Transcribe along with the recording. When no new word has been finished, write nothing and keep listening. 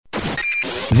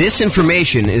This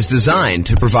information is designed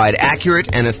to provide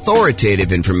accurate and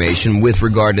authoritative information with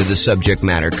regard to the subject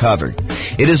matter covered.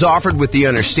 It is offered with the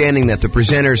understanding that the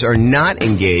presenters are not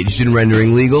engaged in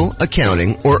rendering legal,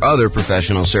 accounting, or other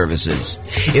professional services.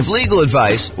 If legal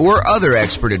advice or other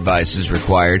expert advice is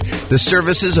required, the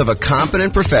services of a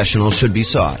competent professional should be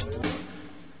sought.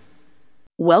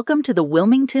 Welcome to the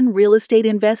Wilmington Real Estate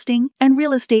Investing and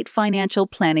Real Estate Financial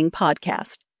Planning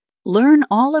Podcast. Learn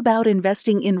all about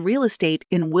investing in real estate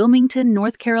in Wilmington,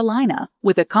 North Carolina,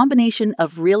 with a combination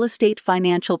of real estate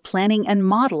financial planning and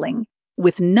modeling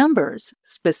with numbers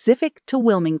specific to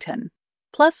Wilmington,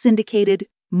 plus syndicated,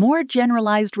 more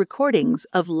generalized recordings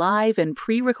of live and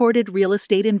pre-recorded real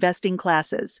estate investing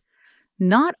classes,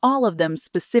 not all of them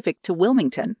specific to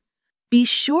Wilmington. Be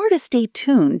sure to stay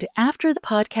tuned after the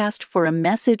podcast for a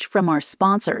message from our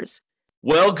sponsors.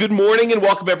 Well, good morning and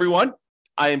welcome, everyone.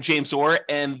 I am James Orr,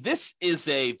 and this is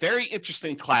a very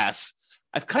interesting class.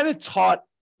 I've kind of taught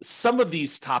some of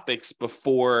these topics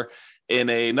before in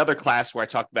another class where I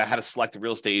talked about how to select a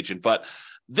real estate agent, but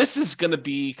this is going to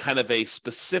be kind of a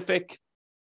specific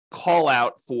call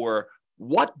out for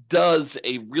what does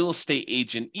a real estate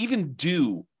agent even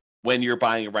do when you're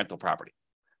buying a rental property.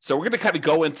 So we're going to kind of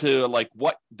go into like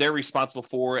what they're responsible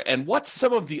for and what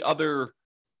some of the other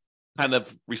kind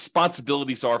of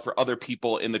responsibilities are for other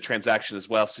people in the transaction as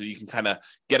well, so you can kind of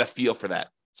get a feel for that.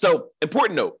 So,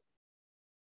 important note,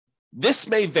 this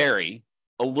may vary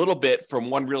a little bit from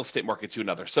one real estate market to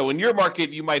another. So in your market,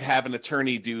 you might have an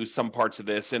attorney do some parts of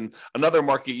this. In another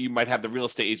market, you might have the real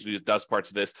estate agent who does parts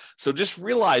of this. So just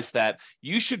realize that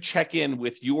you should check in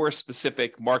with your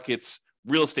specific market's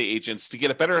real estate agents to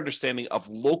get a better understanding of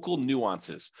local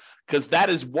nuances, because that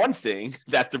is one thing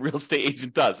that the real estate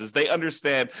agent does, is they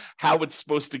understand how it's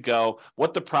supposed to go,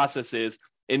 what the process is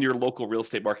in your local real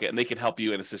estate market, and they can help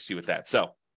you and assist you with that.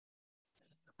 So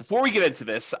before we get into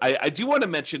this, I do want to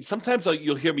mention, sometimes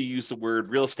you'll hear me use the word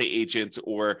real estate agent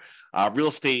or real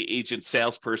estate agent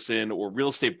salesperson or real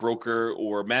estate broker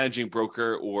or managing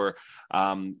broker or,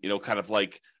 kind of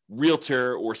like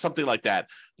realtor or something like that.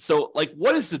 So like,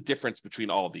 what is the difference between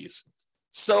all of these?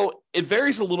 So it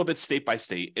varies a little bit state by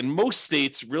state. In most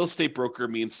states, real estate broker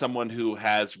means someone who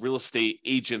has real estate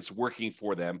agents working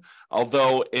for them.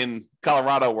 Although in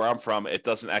Colorado, where I'm from, it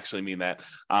doesn't actually mean that.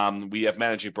 We have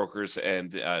managing brokers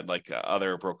and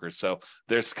other brokers. So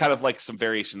there's kind of like some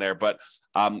variation there. But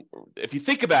if you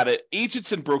think about it,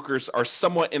 agents and brokers are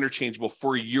somewhat interchangeable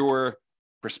for your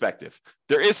perspective.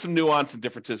 There is some nuance and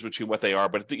differences between what they are,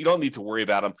 but you don't need to worry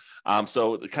about them.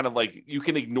 So kind of like you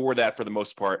can ignore that for the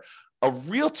most part. A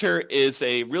realtor is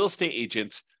a real estate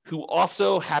agent who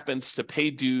also happens to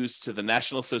pay dues to the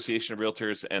National Association of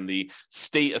Realtors and the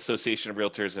State Association of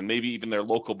Realtors and maybe even their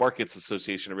local markets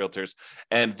association of realtors.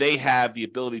 And they have the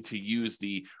ability to use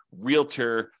the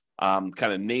realtor kind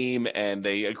of name, and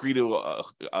they agree to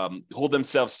hold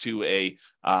themselves to a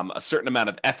certain amount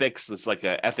of ethics. It's like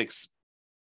an ethics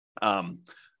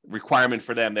requirement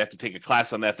for them. They have to take a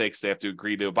class on ethics. They have to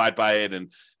agree to abide by it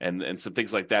and some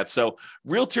things like that. So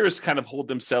realtors kind of hold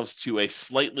themselves to a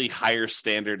slightly higher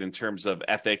standard in terms of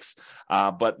ethics,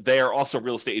 but they are also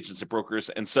real estate agents and brokers.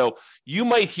 And so you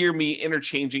might hear me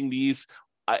interchanging these.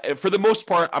 For the most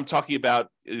part, I'm talking about,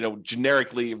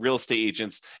 generically real estate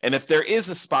agents. And if there is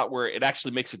a spot where it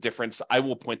actually makes a difference, I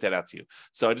will point that out to you.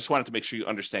 So I just wanted to make sure you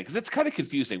understand, because it's kind of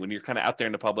confusing when you're kind of out there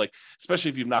in the public, especially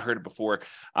if you've not heard it before.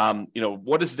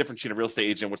 What is the difference between a real estate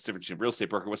agent? What's the difference between a real estate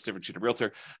broker? What's the difference between a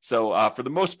realtor? So for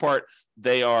the most part,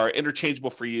 they are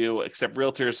interchangeable for you, except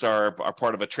realtors are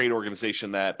part of a trade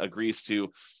organization that agrees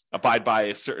to abide by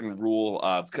a certain rule,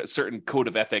 a certain code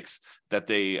of ethics that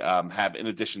they have in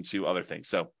addition to other things.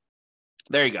 So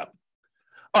there you go.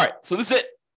 All right, so this is it.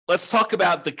 Let's talk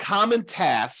about the common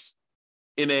tasks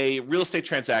in a real estate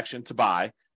transaction to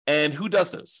buy and who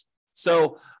does those.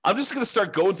 So I'm just going to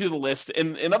start going through the list.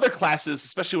 In other classes,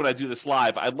 especially when I do this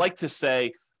live, I'd like to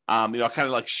say, kind of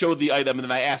like show the item and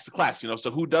then I ask the class,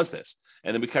 so who does this?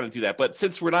 And then we kind of do that. But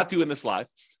since we're not doing this live,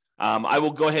 I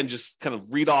will go ahead and just kind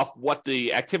of read off what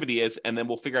the activity is, and then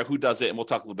we'll figure out who does it, and we'll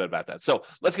talk a little bit about that. So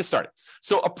let's get started.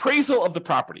 So appraisal of the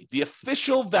property, the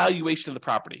official valuation of the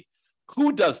property.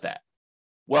 Who does that?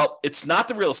 Well, it's not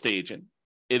the real estate agent.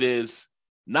 It is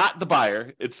not the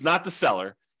buyer. It's not the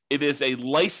seller. It is a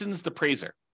licensed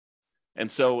appraiser.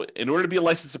 And so in order to be a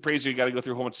licensed appraiser, you got to go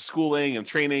through a whole bunch of schooling and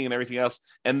training and everything else.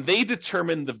 And they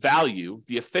determine the value,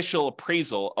 the official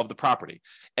appraisal of the property.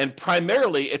 And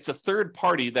primarily, it's a third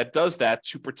party that does that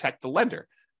to protect the lender.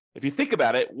 If you think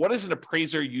about it, what is an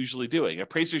appraiser usually doing? An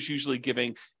appraiser is usually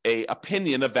giving an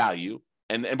opinion of value,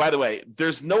 And by the way,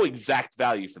 there's no exact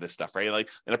value for this stuff, right? Like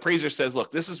an appraiser says,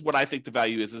 look, this is what I think the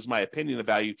value is. This is my opinion of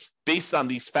value based on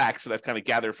these facts that I've kind of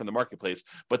gathered from the marketplace.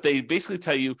 But they basically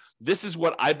tell you, this is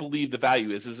what I believe the value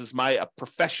is. This is my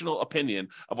professional opinion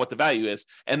of what the value is.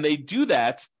 And they do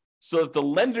that so that the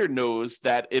lender knows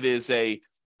that it is a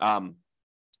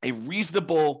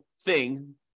reasonable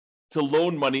thing to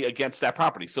loan money against that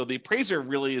property. So the appraiser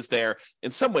really is there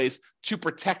in some ways to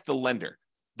protect the lender.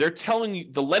 They're telling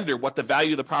the lender what the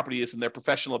value of the property is in their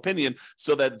professional opinion,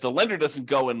 so that the lender doesn't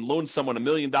go and loan someone $1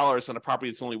 million on a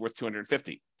property that's only worth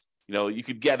 $250,000. You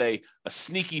could get a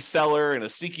sneaky seller and a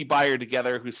sneaky buyer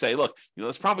together who say, look,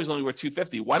 this property is only worth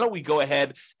 $250,000. Why don't we go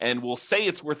ahead and we'll say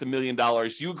it's worth $1 million.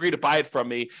 You agree to buy it from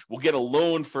me. We'll get a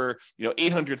loan for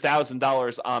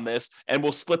 $800,000 on this, and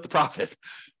we'll split the profit.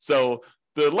 So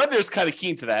the lender is kind of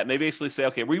keen to that. And they basically say,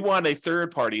 okay, we want a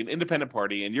third party, an independent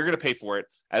party, and you're going to pay for it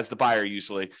as the buyer,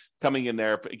 usually coming in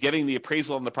there, getting the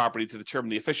appraisal on the property to determine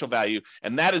the official value.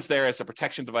 And that is there as a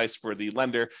protection device for the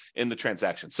lender in the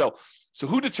transaction. So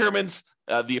who determines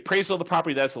the appraisal of the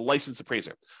property? That's a licensed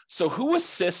appraiser. So who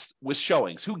assists with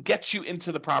showings? Who gets you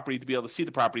into the property to be able to see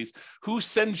the properties? Who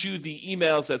sends you the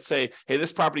emails that say, hey,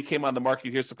 this property came on the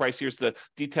market. Here's the price. Here's the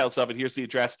details of it. Here's the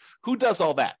address. Who does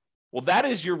all that? Well, that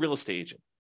is your real estate agent.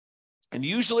 And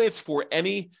usually it's for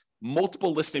any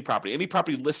multiple listing property, any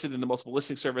property listed in the multiple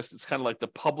listing service. It's kind of like the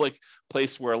public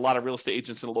place where a lot of real estate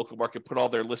agents in the local market put all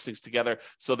their listings together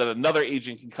so that another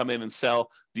agent can come in and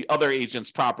sell the other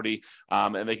agent's property.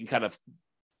 And they can kind of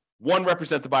one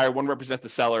represent the buyer, one represent the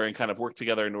seller, and kind of work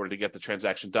together in order to get the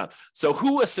transaction done. So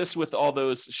who assists with all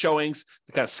those showings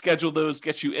to kind of schedule those,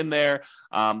 get you in there,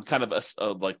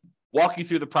 like walk you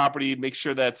through the property, make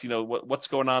sure that what's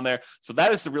going on there. So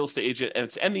that is the real estate agent, and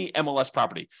it's any MLS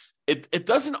property. It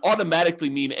doesn't automatically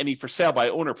mean any for sale by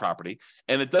owner property,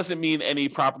 and it doesn't mean any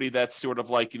property that's sort of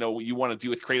like you want to do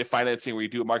with creative financing where you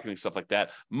do marketing, stuff like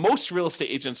that. Most real estate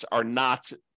agents are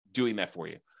not doing that for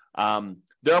you.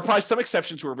 There are probably some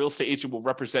exceptions where a real estate agent will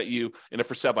represent you in a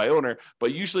for sale by owner,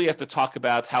 but usually you have to talk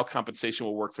about how compensation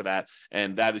will work for that,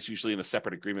 and that is usually in a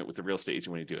separate agreement with the real estate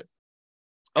agent when you do it.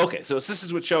 Okay, so this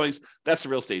is with showings. That's the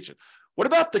real estate agent. What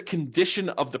about the condition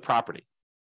of the property?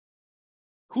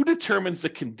 Who determines the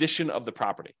condition of the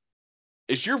property?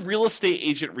 Is your real estate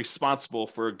agent responsible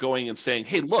for going and saying,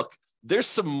 hey, look, there's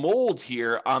some mold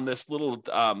here on this little,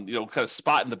 kind of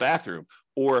spot in the bathroom?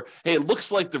 Or, hey, it looks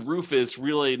like the roof is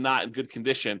really not in good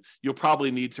condition. You'll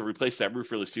probably need to replace that roof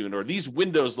really soon. Or these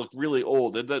windows look really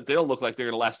old. They don't look like they're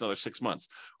going to last another 6 months.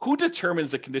 Who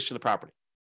determines the condition of the property?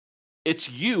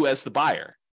 It's you as the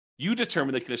buyer. You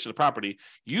determine the condition of the property,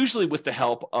 usually with the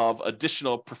help of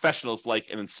additional professionals like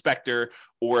an inspector,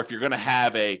 or if you're going to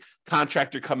have a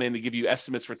contractor come in to give you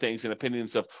estimates for things and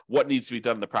opinions of what needs to be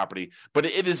done in the property. But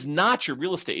it is not your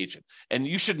real estate agent, and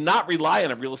you should not rely on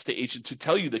a real estate agent to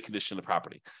tell you the condition of the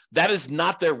property. That is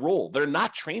not their role. They're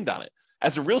not trained on it.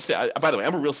 As a real estate, by the way,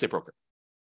 I'm a real estate broker.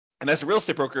 And as a real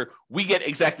estate broker, we get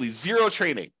exactly zero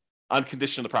training on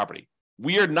condition of the property.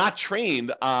 We are not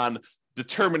trained on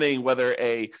determining whether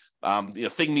a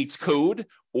thing meets code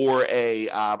or a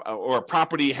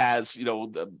property has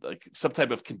like some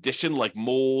type of condition like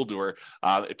mold or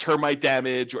termite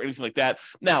damage or anything like that.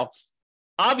 Now,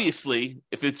 obviously,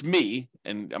 if it's me,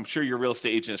 and I'm sure your real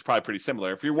estate agent is probably pretty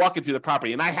similar, if you're walking through the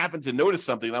property and I happen to notice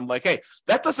something, and I'm like, hey,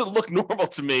 that doesn't look normal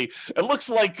to me. It looks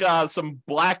like some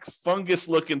black fungus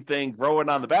looking thing growing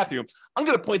on the bathroom. I'm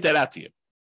going to point that out to you.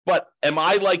 But am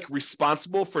I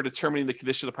responsible for determining the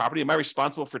condition of the property? Am I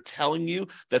responsible for telling you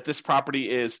that this property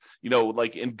is,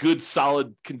 in good,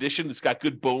 solid condition? It's got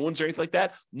good bones or anything like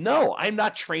that? No, I'm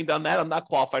not trained on that. I'm not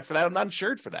qualified for that. I'm not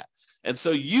insured for that. And so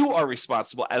you are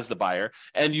responsible as the buyer,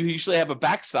 and you usually have a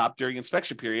backstop during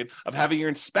inspection period of having your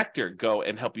inspector go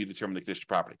and help you determine the condition of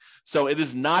the property. So it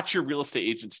is not your real estate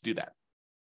agent to do that.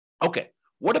 Okay,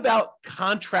 what about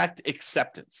contract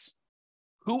acceptance?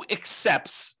 Who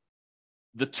accepts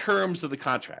the terms of the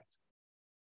contract?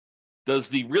 Does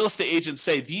the real estate agent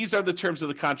say, these are the terms of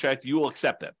the contract, you will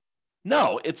accept them?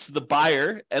 No, it's the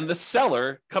buyer and the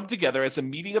seller come together as a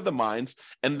meeting of the minds,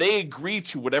 and they agree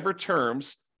to whatever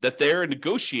terms that they're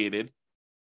negotiated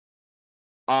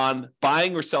on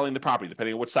buying or selling the property,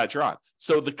 depending on which side you're on.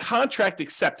 So the contract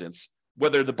acceptance,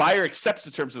 whether the buyer accepts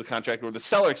the terms of the contract or the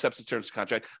seller accepts the terms of the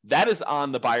contract, that is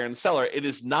on the buyer and the seller. It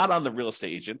is not on the real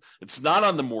estate agent. It's not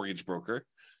on the mortgage broker.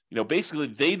 Basically,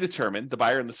 the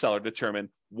buyer and the seller determine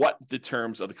what the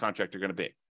terms of the contract are going to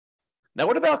be. Now,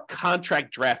 what about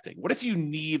contract drafting? What if you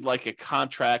need a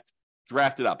contract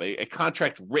drafted up, a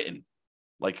contract written,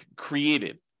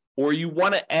 created, or you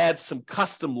want to add some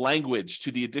custom language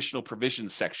to the additional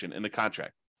provisions section in the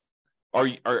contract?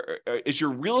 Is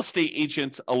your real estate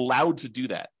agent allowed to do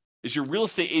that? Is your real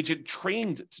estate agent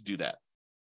trained to do that?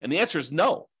 And the answer is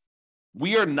no.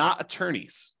 We are not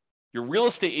attorneys. Your real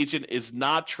estate agent is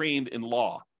not trained in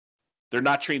law. They're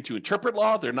not trained to interpret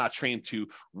law. They're not trained to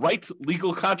write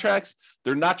legal contracts.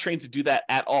 They're not trained to do that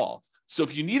at all. So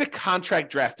if you need a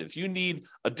contract drafted, if you need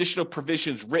additional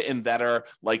provisions written that are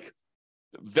like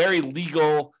very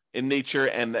legal in nature,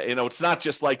 and it's not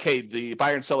just like, hey, the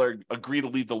buyer and seller agree to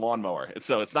leave the lawnmower.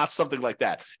 So it's not something like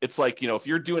that. It's like, if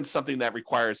you're doing something that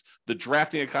requires the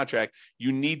drafting of a contract,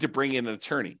 you need to bring in an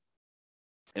attorney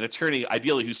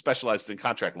ideally who specializes in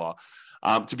contract law,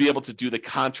 to be able to do the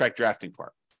contract drafting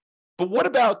part. But what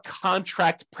about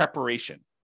contract preparation?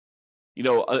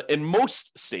 In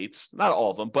most states, not all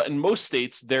of them, but in most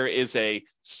states, there is a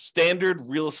standard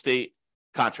real estate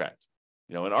contract.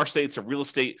 In our states,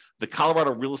 the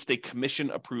Colorado Real Estate Commission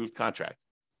approved contract.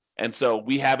 And so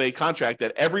we have a contract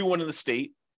that everyone in the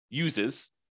state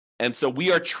uses. And so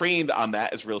we are trained on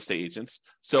that as real estate agents.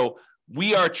 So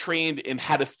we are trained in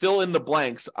how to fill in the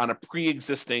blanks on a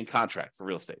pre-existing contract for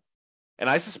real estate. And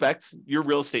I suspect your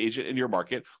real estate agent in your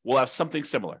market will have something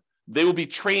similar. They will be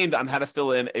trained on how to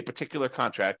fill in a particular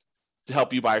contract to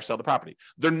help you buy or sell the property.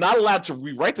 They're not allowed to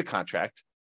rewrite the contract.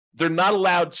 They're not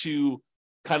allowed to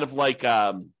kind of like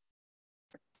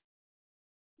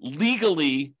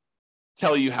legally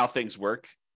tell you how things work.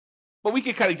 But we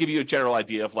can kind of give you a general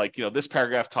idea of like, this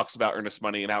paragraph talks about earnest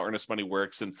money and how earnest money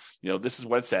works. And, this is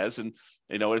what it says. And,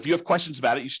 if you have questions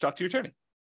about it, you should talk to your attorney.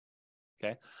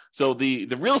 Okay. So the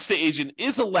real estate agent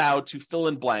is allowed to fill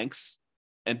in blanks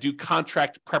and do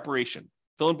contract preparation,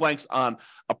 fill in blanks on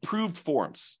approved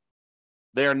forms.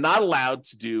 They are not allowed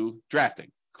to do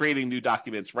drafting, creating new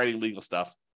documents, writing legal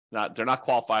stuff. They're not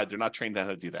qualified. They're not trained on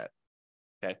how to do that.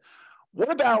 Okay.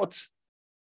 What about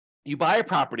you buy a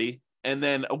property and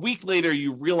then a week later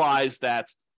you realize that,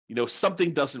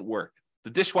 something doesn't work.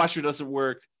 The dishwasher doesn't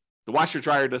work. The washer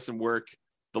dryer doesn't work.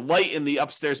 The light in the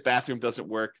upstairs bathroom doesn't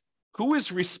work. Who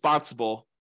is responsible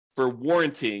for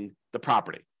warranting the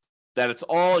property? That it's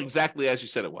all exactly as you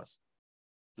said it was.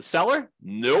 The seller?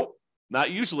 Nope,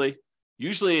 not usually.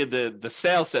 Usually the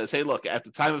sale says, hey, look, at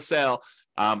the time of sale,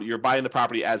 you're buying the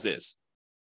property as is.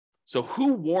 So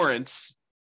who warrants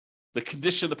the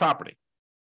condition of the property?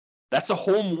 That's a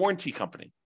home warranty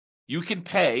company. You can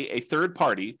pay a third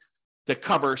party to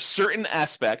cover certain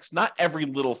aspects, not every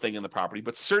little thing in the property,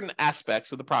 but certain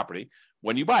aspects of the property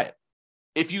when you buy it.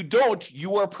 If you don't,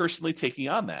 you are personally taking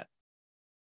on that.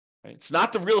 Right? It's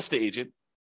not the real estate agent.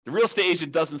 The real estate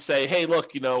agent doesn't say, hey,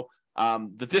 look,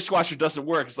 the dishwasher doesn't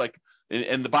work. It's like,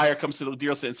 and the buyer comes to the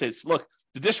dealer and says, look,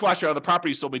 the dishwasher on the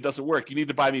property you sold me doesn't work. You need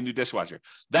to buy me a new dishwasher.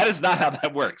 That is not how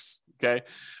that works. Okay.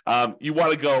 You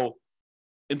want to go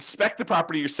inspect the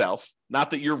property yourself.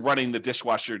 Not that you're running the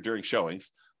dishwasher during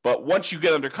showings, but once you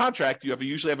get under contract, you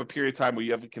usually have a period of time where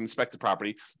you can inspect the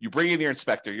property. You bring in your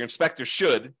inspector. Your inspector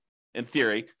should, in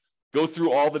theory, go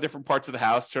through all the different parts of the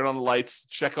house, turn on the lights,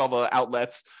 check all the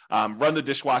outlets, run the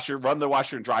dishwasher, run the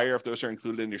washer and dryer if those are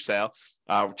included in your sale,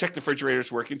 check the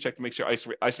refrigerator's working, check to make sure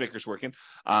ice maker's working,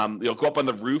 go up on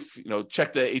the roof,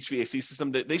 check the HVAC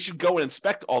system. They should go and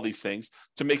inspect all these things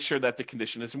to make sure that the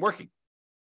condition isn't working.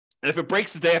 And if it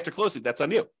breaks the day after closing, that's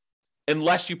on you,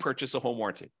 unless you purchase a home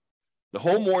warranty. The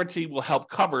home warranty will help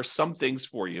cover some things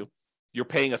for you. You're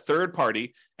paying a third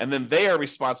party, and then they are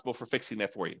responsible for fixing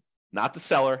that for you. Not the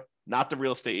seller, not the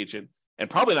real estate agent, and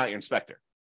probably not your inspector.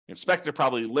 Your inspector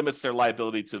probably limits their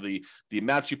liability to the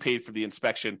amount you paid for the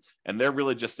inspection, and they're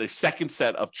really just a second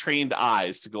set of trained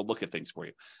eyes to go look at things for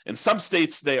you. In some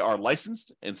states, they are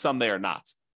licensed, and some they are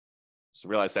not. So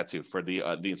realize that too for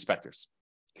the inspectors.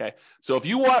 Okay, so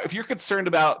if you're concerned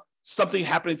about something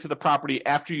happening to the property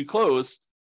after you close,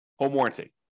 home warranty.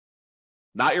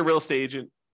 Not your real estate agent,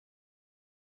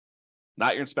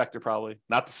 not your inspector, probably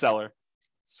not the seller.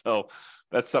 So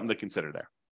that's something to consider there.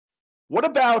 What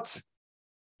about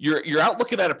you're out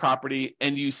looking at a property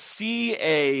and you see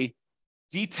a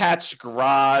detached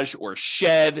garage or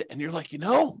shed, and you're like,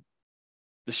 the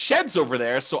shed's over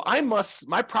there, so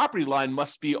my property line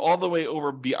must be all the way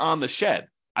over beyond the shed.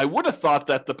 I would have thought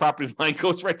that the property line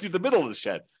goes right through the middle of the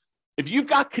shed. If you've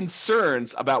got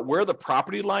concerns about where the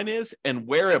property line is and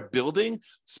where a building,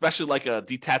 especially like a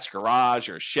detached garage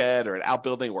or a shed or an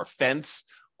outbuilding or a fence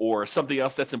or something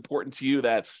else that's important to you,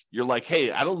 that you're like,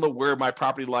 hey, I don't know where my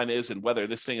property line is and whether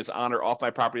this thing is on or off my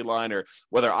property line, or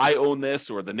whether I own this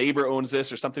or the neighbor owns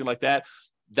this or something like that,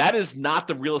 that is not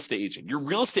the real estate agent. Your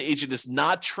real estate agent is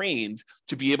not trained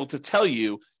to be able to tell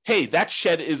you, hey, that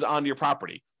shed is on your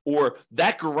property, or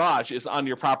that garage is on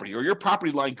your property, or your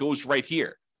property line goes right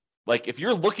here. Like if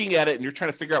you're looking at it and you're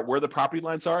trying to figure out where the property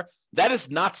lines are, that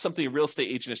is not something a real estate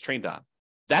agent is trained on.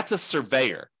 That's a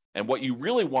surveyor. And what you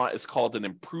really want is called an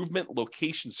improvement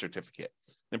location certificate.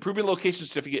 An improvement location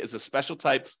certificate is a special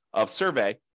type of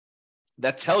survey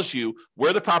that tells you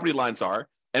where the property lines are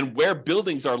and where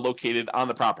buildings are located on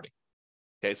the property.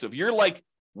 Okay, so if you're like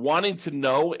wanting to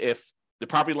know if the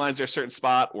property lines are a certain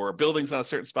spot or buildings on a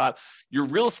certain spot, your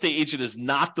real estate agent is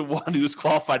not the one who's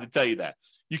qualified to tell you that.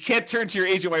 You can't turn to your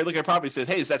agent while you're looking at property and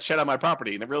say, hey, is that shed on my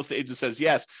property? And the real estate agent says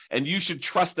yes, and you should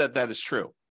trust that that is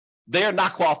true. They are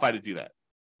not qualified to do that.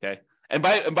 Okay. And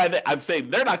by that, I'm saying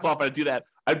they're not qualified to do that.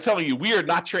 I'm telling you, we are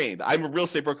not trained. I'm a real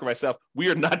estate broker myself. We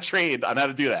are not trained on how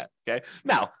to do that. Okay.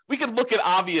 Now, we can look at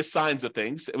obvious signs of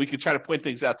things and we can try to point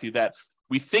things out to you that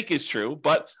we think is true,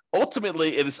 but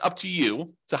ultimately it is up to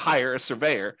you to hire a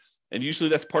surveyor. And usually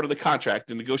that's part of the contract,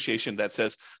 the negotiation that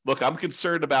says, look, I'm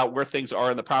concerned about where things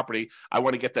are in the property. I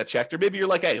want to get that checked. Or maybe you're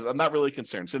like, hey, I'm not really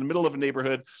concerned. It's in the middle of a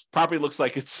neighborhood. Property looks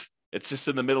like it's just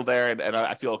in the middle there. And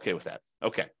I feel okay with that.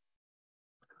 Okay.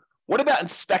 What about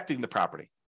inspecting the property,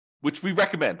 which we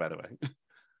recommend, by the way?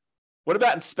 What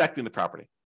about inspecting the property?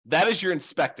 That is your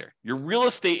inspector. Your real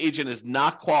estate agent is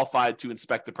not qualified to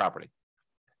inspect the property.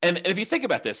 And if you think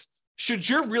about this, should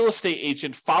your real estate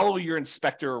agent follow your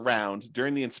inspector around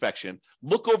during the inspection,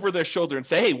 look over their shoulder and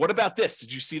say, hey, what about this?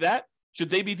 Did you see that? Should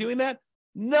they be doing that?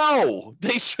 No,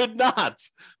 they should not.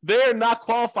 They're not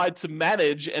qualified to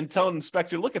manage and tell an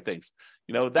inspector to look at things.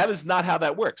 You know, that is not how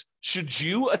that works. Should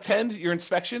you attend your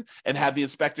inspection and have the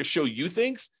inspector show you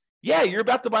things? Yeah, you're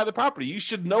about to buy the property. You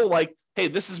should know, like, hey,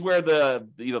 this is where the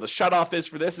shutoff is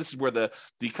for this. This is where the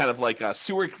kind of like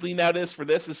sewer clean out is for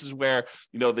this. This is where,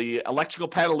 the electrical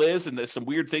panel is, and there's some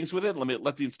weird things with it.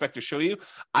 Let the inspector show you.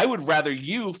 I would rather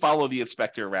you follow the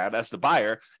inspector around as the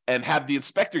buyer and have the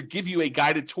inspector give you a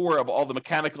guided tour of all the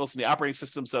mechanicals and the operating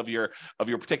systems of your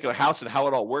particular house and how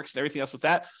it all works and everything else with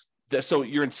that. So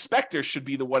your inspector should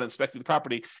be the one inspecting the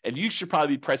property, and you should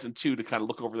probably be present too to kind of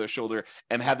look over their shoulder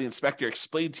and have the inspector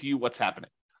explain to you what's happening.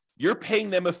 You're paying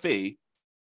them a fee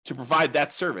to provide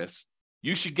that service.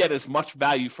 You should get as much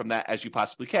value from that as you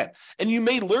possibly can. And you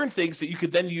may learn things that you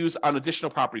could then use on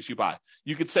additional properties you buy.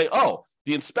 You could say, oh,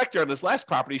 the inspector on this last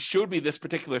property showed me this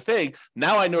particular thing.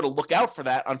 Now I know to look out for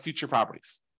that on future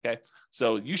properties. Okay.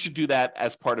 So you should do that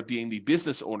as part of being the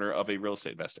business owner of a real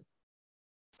estate investor.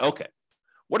 Okay.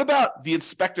 What about the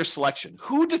inspector selection?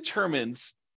 Who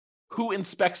determines who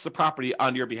inspects the property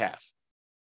on your behalf?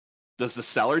 Does the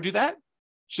seller do that?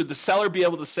 Should the seller be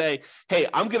able to say, hey,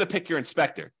 I'm going to pick your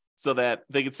inspector, so that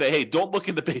they can say, hey, don't look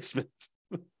in the basement?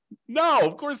 No,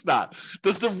 of course not.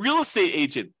 Does the real estate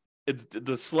agent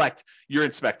select your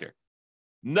inspector?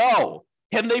 No.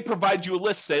 Can they provide you a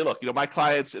list? Say, look, my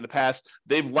clients in the past,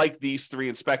 they've liked these 3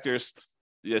 inspectors,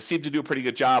 seem to do a pretty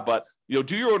good job, but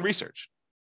do your own research.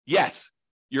 Yes.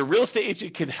 Your real estate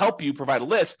agent can help you provide a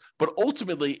list, but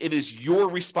ultimately it is your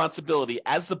responsibility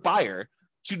as the buyer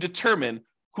to determine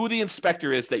who the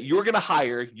inspector is that you're going to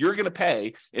hire, you're going to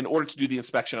pay in order to do the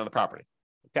inspection on the property.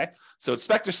 Okay? So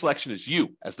inspector selection is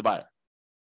you as the buyer.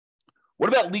 What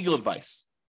about legal advice?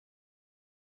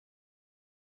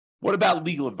 What about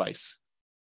legal advice?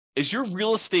 Is your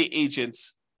real estate agent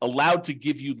allowed to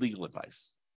give you legal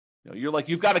advice? You're like,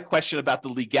 you've got a question about the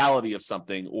legality of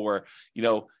something, or,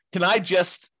 can I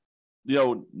just,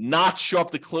 not show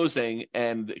up to closing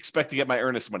and expect to get my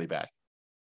earnest money back?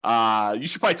 You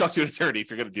should probably talk to an attorney if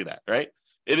you're going to do that, right?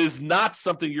 It is not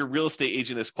something your real estate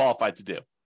agent is qualified to do.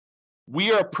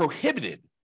 We are prohibited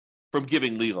from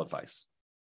giving legal advice.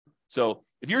 So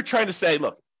if you're trying to say,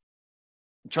 look,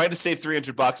 I'm trying to save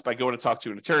 $300 by going to talk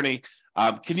to an attorney,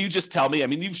 can you just tell me? I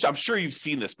mean, I'm sure you've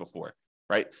seen this before,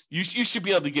 right? You should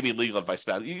be able to give me legal advice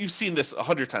about it. You've seen this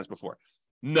 100 times before.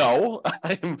 No,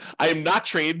 I am not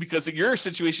trained, because your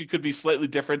situation could be slightly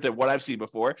different than what I've seen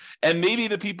before. And maybe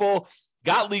the people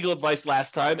got legal advice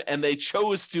last time and they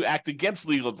chose to act against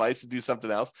legal advice and do something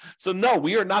else. So no,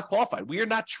 we are not qualified. We are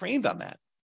not trained on that.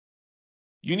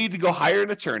 You need to go hire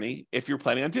an attorney if you're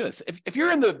planning on doing this. If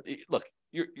you're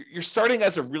you're starting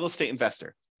as a real estate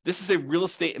investor. This is a real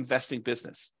estate investing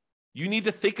business. You need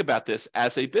to think about this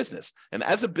as a business. And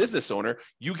as a business owner,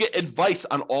 you get advice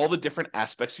on all the different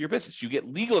aspects of your business. You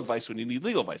get legal advice when you need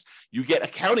legal advice. You get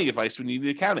accounting advice when you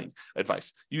need accounting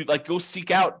advice. You go seek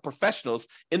out professionals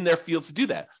in their fields to do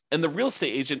that. And the real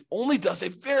estate agent only does a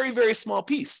very, very small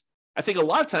piece. I think a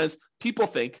lot of times people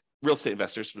think, real estate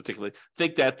investors particularly,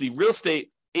 think that the real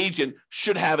estate agent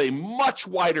should have a much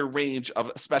wider range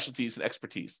of specialties and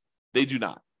expertise. They do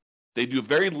not. They do a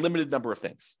very limited number of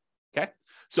things. Okay.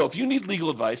 So if you need legal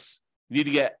advice, you need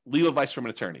to get legal advice from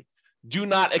an attorney. do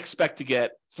not expect to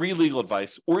get free legal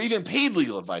advice or even paid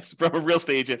legal advice from a real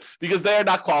estate agent because they are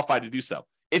not qualified to do so.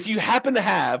 If you happen to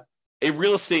have a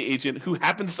real estate agent who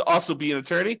happens to also be an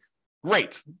attorney,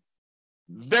 great.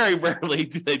 Very rarely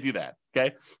do they do that,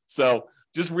 okay? So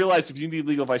just realize if you need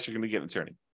legal advice, you're going to get an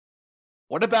attorney.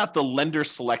 What about the lender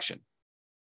selection?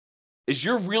 Is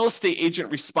your real estate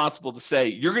agent responsible to say,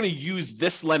 you're going to use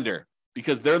this lender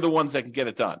because they're the ones that can get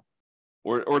it done?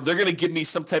 Or they're going to give me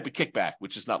some type of kickback,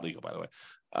 which is not legal, by the way,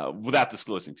 without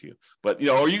disclosing to you. But,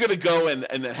 are you going to go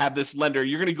and have this lender,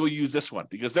 you're going to go use this one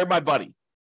because they're my buddy?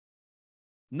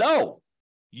 No,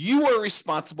 you are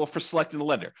responsible for selecting the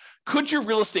lender. Could your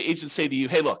real estate agent say to you,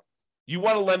 hey, look, you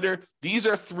want a lender? These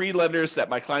are 3 lenders that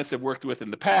my clients have worked with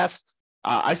in the past.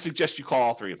 I suggest you call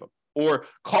all 3 of them. Or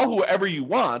call whoever you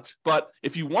want, but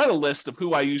if you want a list of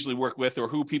who I usually work with or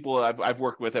who people I've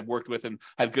worked with and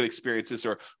had good experiences,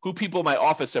 or who people in my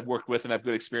office have worked with and have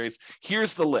good experience,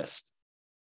 here's the list.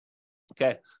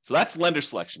 Okay, so that's lender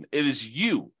selection. It is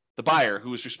you, the buyer,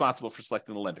 who is responsible for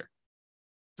selecting the lender.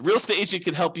 The real estate agent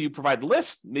can help you provide the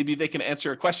list. Maybe they can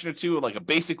answer a question or two, like a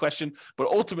basic question, but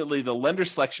ultimately the lender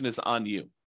selection is on you.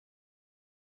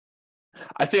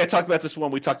 I think I talked about this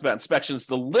when we talked about inspections,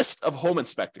 the list of home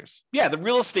inspectors. Yeah, the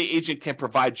real estate agent can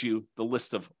provide you the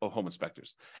list of home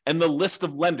inspectors and the list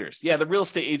of lenders. Yeah, the real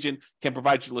estate agent can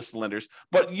provide you the list of lenders,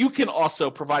 but you can also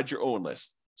provide your own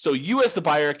list. So you as the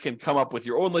buyer can come up with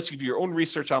your own list. You can do your own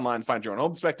research online, find your own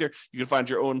home inspector. You can find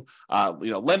your own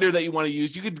lender that you want to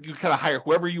use. You kind of hire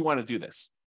whoever you want to do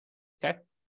this. Okay.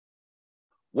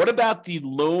 What about the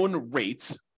loan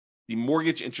rate, the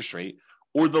mortgage interest rate,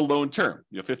 or the loan term,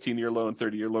 15-year loan,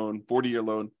 30-year loan, 40-year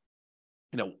loan?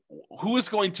 Who is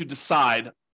going to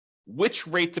decide which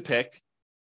rate to pick,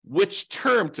 which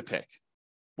term to pick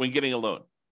when getting a loan?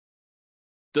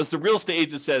 Does the real estate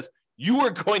agent says, you are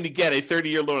going to get a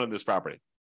 30-year loan on this property?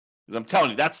 Because I'm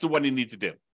telling you, that's the one you need to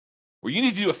do. Or you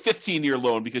need to do a 15-year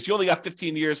loan because you only got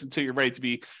 15 years until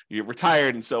you're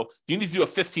retired. And so you need to do a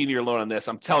 15-year loan on this.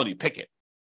 I'm telling you, pick it.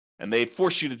 And they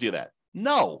force you to do that.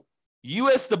 No, you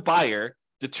as the buyer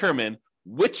determine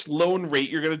which loan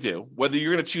rate you're going to do, whether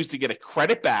you're going to choose to get a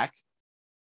credit back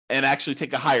and actually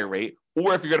take a higher rate,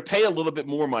 or if you're going to pay a little bit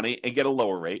more money and get a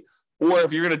lower rate, or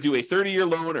if you're going to do a 30-year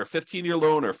loan or 15-year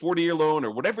loan or 40-year loan or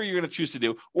whatever you're going to choose to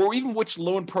do, or even which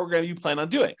loan program you plan on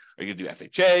doing. Are you going to do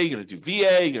FHA? You're going to do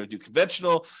VA? You're going to do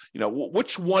conventional?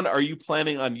 Which one are you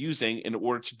planning on using in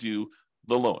order to do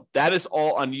the loan? That is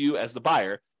all on you as the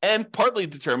buyer, and partly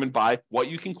determined by what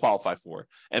you can qualify for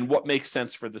and what makes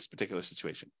sense for this particular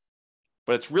situation.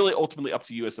 But it's really ultimately up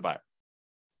to you as the buyer.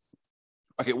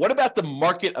 Okay, what about the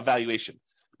market evaluation?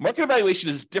 Market evaluation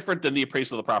is different than the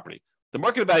appraisal of the property. The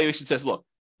market evaluation says, look,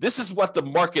 this is what the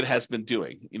market has been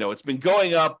doing. It's been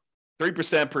going up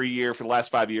 3% per year for the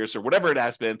last 5 years or whatever it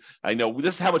has been. I know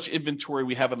this is how much inventory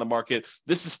we have in the market.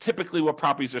 This is typically what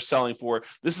properties are selling for.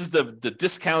 This is the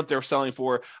discount they're selling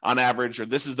for on average, or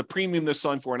this is the premium they're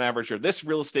selling for on average, or this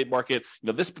real estate market,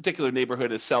 this particular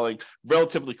neighborhood is selling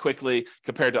relatively quickly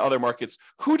compared to other markets.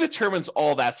 Who determines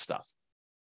all that stuff?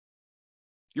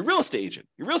 Your real estate agent.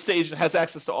 Your real estate agent has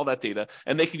access to all that data,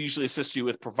 and they can usually assist you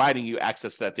with providing you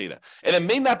access to that data. And it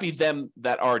may not be them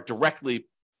that are directly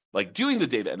doing the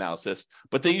data analysis,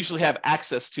 but they usually have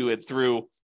access to it through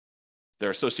their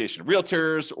association of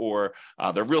realtors or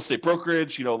their real estate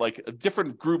brokerage.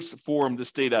 Different groups form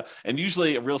this data, and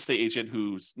usually a real estate agent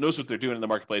who knows what they're doing in the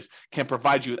marketplace can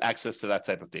provide you with access to that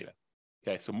type of data.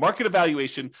 Okay, so market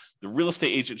evaluation, the real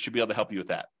estate agent should be able to help you with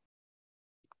that.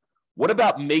 What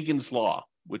about Megan's Law,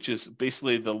 which is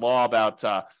basically the law about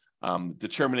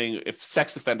determining if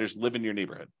sex offenders live in your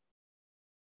neighborhood?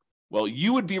 Well,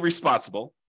 you would be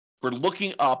responsible for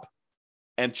looking up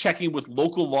and checking with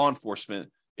local law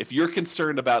enforcement if you're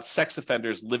concerned about sex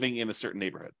offenders living in a certain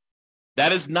neighborhood.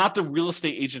 That is not the real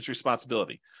estate agent's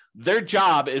responsibility. Their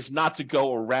job is not to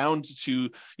go around to,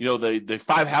 the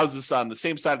 5 houses on the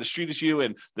same side of the street as you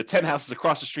and the 10 houses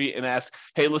across the street and ask,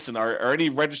 hey, listen, are any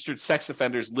registered sex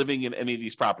offenders living in any of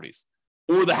these properties?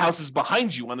 Or the houses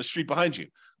behind you, on the street behind you.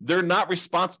 They're not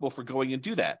responsible for going and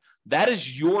do that. That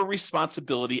is your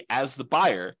responsibility as the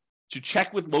buyer to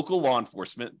check with local law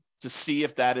enforcement to see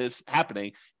if that is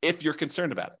happening, if you're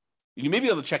concerned about it. You may be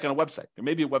able to check on a website. There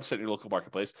may be a website in your local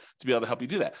marketplace to be able to help you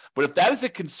do that. But if that is a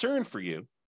concern for you,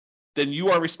 then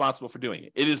you are responsible for doing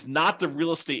it. It is not the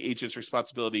real estate agent's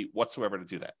responsibility whatsoever to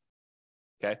do that.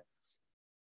 Okay?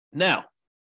 Now,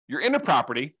 you're in a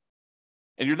property,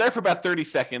 and you're there for about 30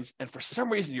 seconds, and for some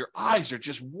reason, your eyes are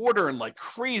just watering like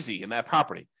crazy in that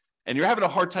property. and you're having a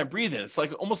hard time breathing. It's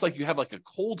like almost like you have like a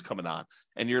cold coming on,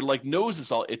 and your like nose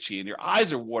is all itchy and your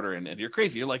eyes are watering and you're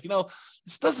crazy. You're like,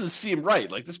 this doesn't seem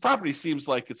right. Like this property seems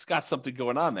like it's got something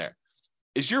going on there.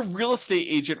 Is your real estate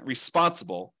agent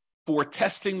responsible for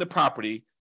testing the property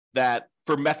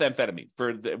for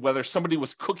methamphetamine, whether somebody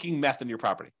was cooking meth in your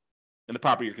property, in the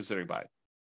property you're considering buying?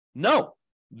 No,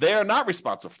 they are not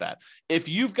responsible for that. If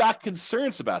you've got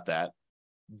concerns about that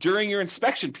during your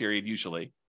inspection period,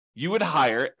 usually you would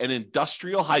hire an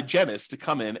industrial hygienist to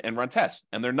come in and run tests,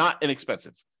 and they're not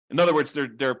inexpensive. In other words,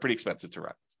 they're pretty expensive to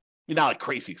run. Not like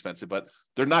crazy expensive, but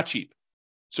they're not cheap.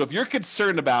 So if you're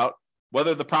concerned about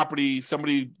whether the property,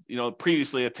 somebody,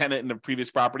 previously a tenant in the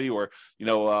previous property or,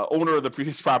 owner of the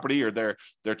previous property or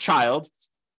their child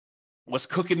was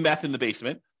cooking meth in the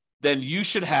basement, then you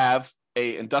should have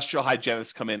an industrial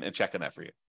hygienist come in and check on that for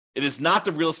you. It is not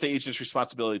the real estate agent's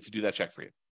responsibility to do that check for you.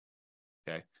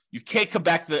 Okay. You can't come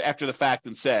back after the fact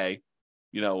and say,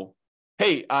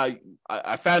 hey,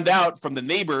 I found out from the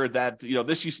neighbor that,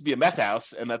 this used to be a meth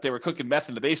house and that they were cooking meth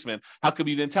in the basement. How come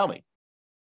you didn't tell me?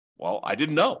 Well, I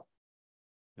didn't know.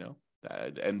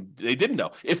 And they didn't know.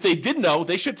 If they did know,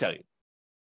 they should tell you,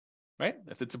 right?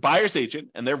 If it's a buyer's agent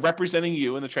and they're representing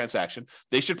you in the transaction,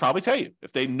 they should probably tell you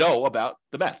if they know about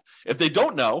the meth. If they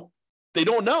don't know, they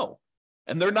don't know.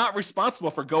 And they're not responsible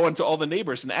for going to all the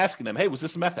neighbors and asking them, hey, was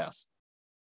this a meth house?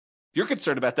 If you're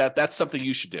concerned about that, that's something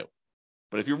you should do.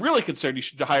 But if you're really concerned, you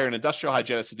should hire an industrial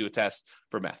hygienist to do a test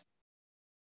for meth.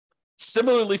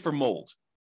 Similarly for mold.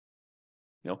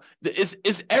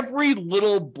 Is every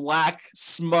little black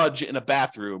smudge in a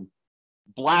bathroom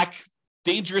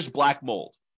dangerous black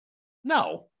mold?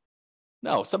 No.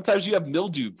 Sometimes you have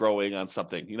mildew growing on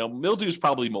something. Mildew is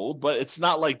probably mold, but it's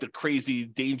not like the crazy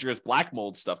dangerous black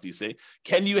mold stuff you see.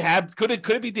 Could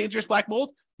it be dangerous black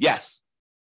mold? Yes.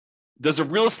 Does a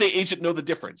real estate agent know the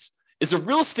difference? Is a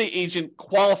real estate agent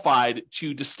qualified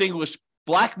to distinguish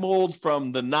black mold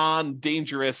from the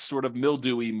non-dangerous sort of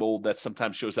mildewy mold that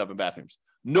sometimes shows up in bathrooms?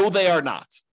 No, they are not.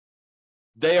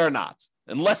 They are not.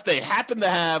 Unless they happen to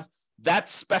have that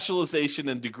specialization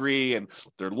and degree and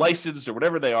they're licensed or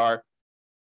whatever they are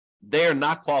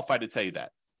not qualified to tell you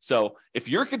that. So if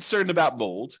you're concerned about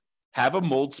mold, have a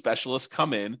mold specialist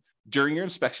come in during your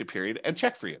inspection period and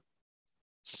check for you.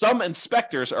 Some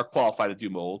inspectors are qualified to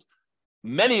do mold.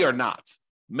 Many are not.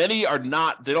 Many are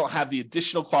not. They don't have the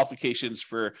additional qualifications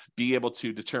for being able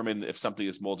to determine if something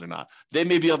is mold or not. They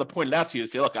may be able to point it out to you and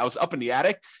say, look, I was up in the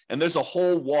attic and there's a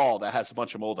whole wall that has a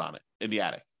bunch of mold on it in the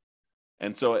attic.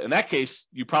 And so in that case,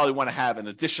 you probably want to have an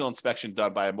additional inspection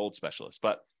done by a mold specialist.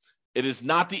 But it is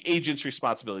not the agent's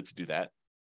responsibility to do that.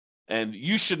 And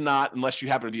you should not, unless you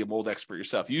happen to be a mold expert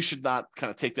yourself, you should not kind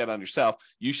of take that on yourself.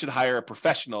 You should hire a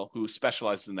professional who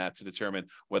specializes in that to determine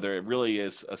whether it really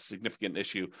is a significant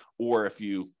issue or if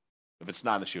it's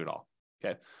not an issue at all.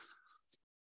 Okay.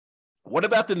 What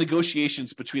about the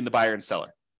negotiations between the buyer and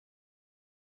seller?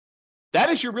 That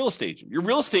is your real estate agent. Your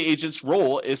real estate agent's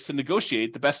role is to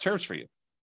negotiate the best terms for you.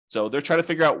 So they're trying to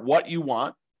figure out what you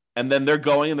want, and then they're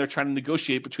going and they're trying to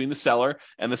negotiate between the seller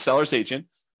and the seller's agent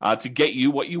to get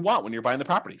you what you want when you're buying the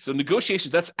property. So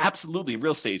negotiations, that's absolutely a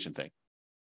real estate agent thing.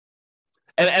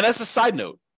 And as a side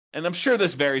note, and I'm sure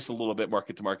this varies a little bit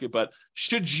market to market, but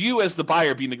should you as the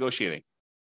buyer be negotiating?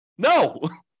 No,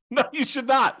 no, you should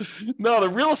not. No, the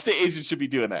real estate agent should be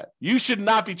doing that. You should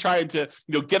not be trying to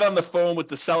get on the phone with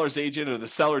the seller's agent or the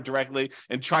seller directly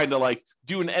and trying to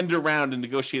do an end around and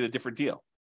negotiate a different deal.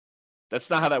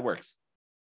 That's not how that works.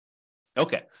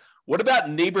 Okay, what about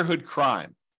neighborhood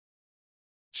crime?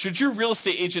 Should your real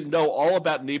estate agent know all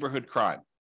about neighborhood crime?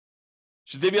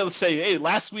 Should they be able to say, hey,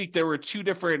 last week there were 2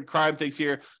 different crime things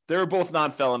here. They were both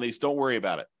non-felonies. Don't worry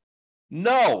about it.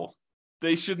 No,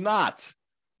 they should not.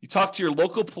 You talk to your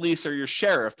local police or your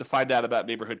sheriff to find out about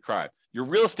neighborhood crime. Your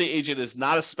real estate agent is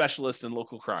not a specialist in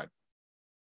local crime.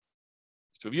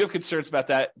 So if you have concerns about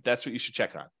that, that's what you should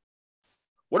check on.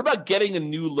 What about getting a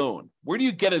new loan? Where do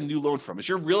you get a new loan from? Is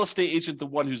your real estate agent the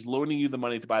one who's loaning you the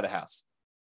money to buy the house?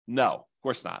 No, of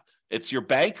course not. It's your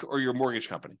bank or your mortgage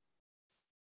company.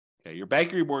 Okay, your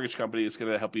bank or your mortgage company is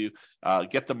going to help you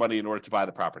get the money in order to buy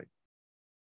the property.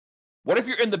 What if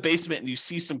you're in the basement and you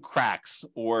see some cracks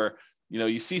or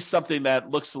you see something that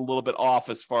looks a little bit off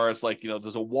as far as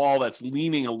there's a wall that's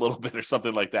leaning a little bit or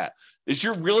something like that? Is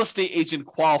your real estate agent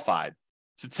qualified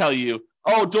to tell you,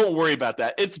 oh, don't worry about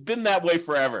that. It's been that way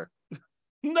forever?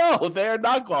 No, they are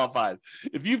not qualified.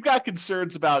 If you've got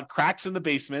concerns about cracks in the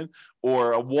basement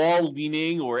or a wall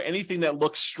leaning or anything that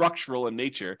looks structural in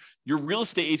nature, your real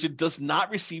estate agent does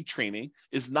not receive training,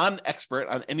 is not an expert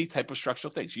on any type of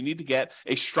structural things. You need to get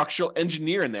a structural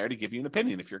engineer in there to give you an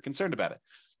opinion if you're concerned about it.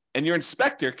 And your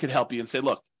inspector could help you and say,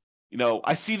 look,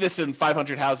 I see this in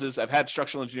 500 houses. I've had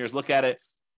structural engineers look at it.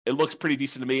 It looks pretty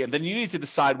decent to me. And then you need to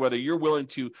decide whether you're willing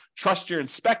to trust your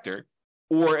inspector,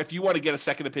 or if you want to get a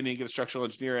second opinion, get a structural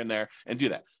engineer in there and do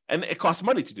that. And it costs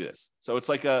money to do this. So it's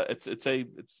like it's a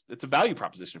value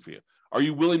proposition for you. Are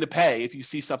you willing to pay if you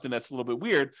see something that's a little bit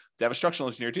weird to have a structural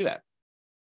engineer do that?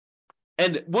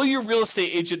 And will your real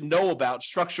estate agent know about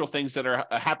structural things that are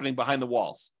happening behind the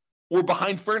walls or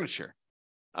behind furniture?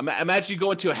 Imagine you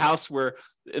go into a house where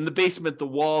in the basement, the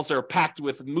walls are packed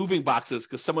with moving boxes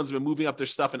because someone's been moving up their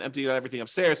stuff and emptying out everything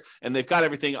upstairs, and they've got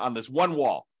everything on this one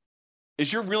wall.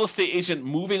 Is your real estate agent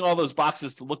moving all those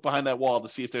boxes to look behind that wall to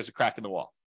see if there's a crack in the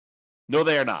wall? No,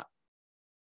 they are not.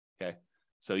 Okay.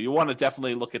 So you want to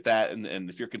definitely look at that. And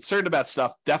if you're concerned about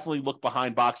stuff, definitely look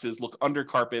behind boxes, look under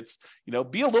carpets,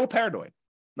 be a little paranoid.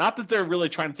 Not that they're really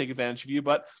trying to take advantage of you,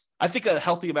 but I think a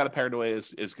healthy amount of paranoia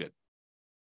is good.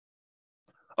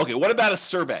 Okay, what about a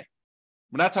survey?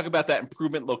 We're not talking about that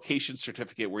improvement location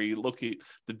certificate where you look at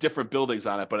the different buildings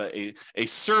on it, but a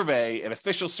survey, an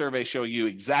official survey showing you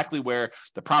exactly where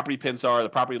the property pins are, the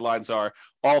property lines are,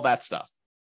 all that stuff.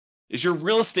 Is your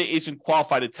real estate agent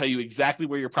qualified to tell you exactly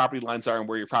where your property lines are and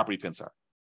where your property pins are?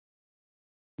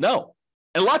 No.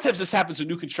 And a lot of times this happens with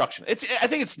new construction. I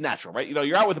think it's natural, right?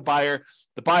 You're out with a buyer.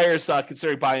 The buyer's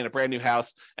considering buying a brand new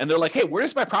house, and they're like, hey, where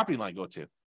does my property line go to?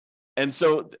 And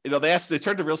so, they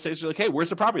turn to real estate agent, like, hey, where's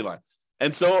the property line?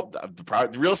 And so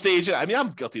the real estate agent, I'm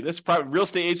guilty of this, real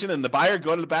estate agent and the buyer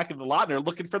go to the back of the lot and they're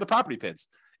looking for the property pins.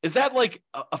 Is that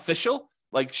official?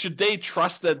 Should they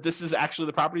trust that this is actually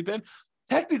the property pin?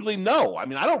 Technically, no. I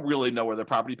don't really know where the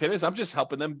property pin is. I'm just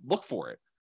helping them look for it.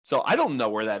 So I don't know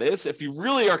where that is. If you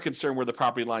really are concerned where the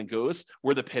property line goes,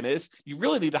 where the pin is, you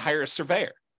really need to hire a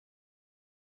surveyor.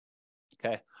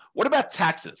 Okay. What about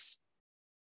taxes?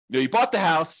 You bought the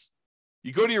house.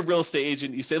 You go to your real estate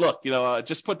agent, you say, look,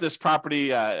 just put this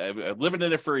property, I'm living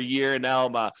in it for a year, and now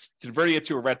I'm converting it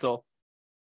to a rental.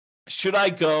 Should I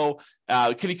go?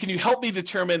 Can you help me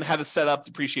determine how to set up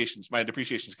my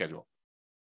depreciation schedule?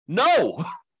 No,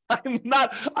 I do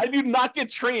not get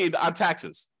trained on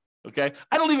taxes. Okay.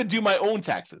 I don't even do my own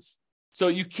taxes. So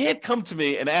you can't come to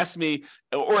me and ask me,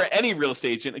 or any real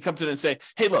estate agent, and come to them and say,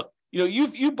 hey, look,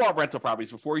 you bought rental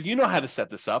properties before. You know how to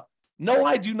set this up. No,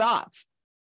 I do not.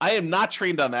 I am not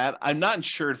trained on that. I'm not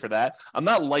insured for that. I'm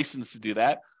not licensed to do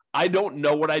that. I don't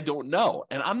know what I don't know.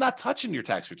 And I'm not touching your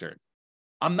tax return.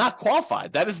 I'm not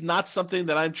qualified. That is not something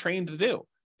that I'm trained to do.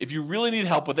 If you really need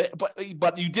help with it,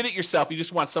 but you did it yourself, you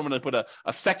just want someone to put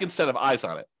a second set of eyes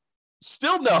on it.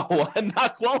 Still no, I'm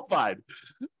not qualified.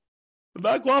 I'm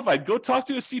not qualified. Go talk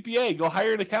to a CPA. Go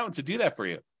hire an accountant to do that for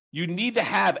you. You need to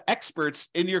have experts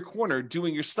in your corner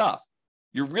doing your stuff.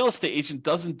 Your real estate agent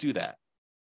doesn't do that.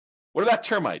 What about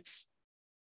termites?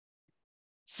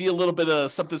 See a little bit of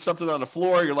something on the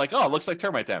floor. You're like, oh, it looks like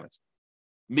termite damage.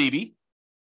 Maybe.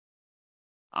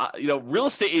 Real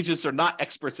estate agents are not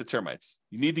experts at termites.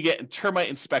 You need to get a termite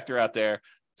inspector out there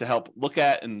to help look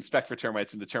at and inspect for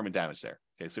termites and determine damage there.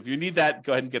 Okay, so if you need that,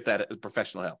 go ahead and get that as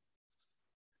professional help.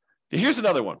 Here's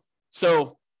another one.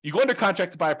 So you go under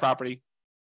contract to buy a property.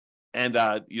 And,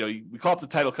 we call up the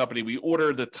title company. We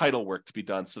order the title work to be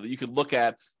done so that you can look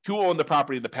at who owned the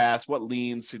property in the past, what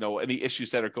liens, any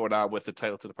issues that are going on with the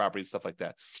title to the property and stuff like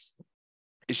that.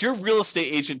 Is your real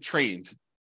estate agent trained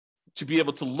to be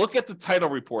able to look at the title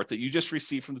report that you just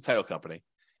received from the title company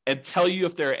and tell you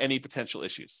if there are any potential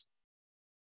issues?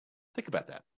 Think about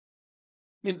that.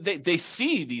 They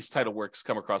see these title works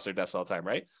come across their desk all the time,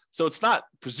 right? So it's not,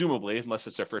 presumably, unless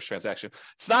it's their first transaction,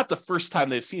 it's not the first time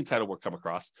they've seen title work come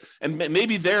across. And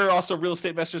maybe they're also real estate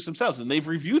investors themselves, and they've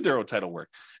reviewed their own title work,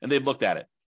 and they've looked at it.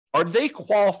 Are they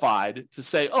qualified to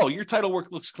say, oh, your title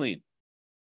work looks clean?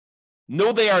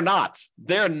 No, they are not.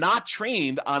 They're not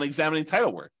trained on examining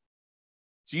title work.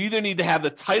 So you either need to have the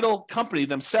title company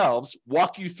themselves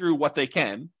walk you through what they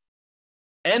can,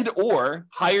 and or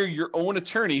hire your own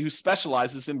attorney who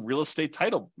specializes in real estate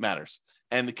title matters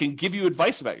and can give you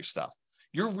advice about your stuff.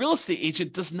 Your real estate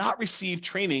agent does not receive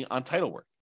training on title work.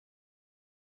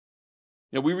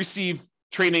 We receive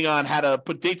training on how to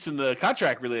put dates in the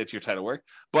contract related to your title work,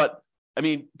 but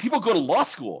people go to law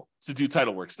school to do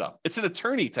title work stuff. It's an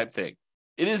attorney type thing.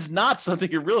 It is not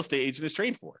something your real estate agent is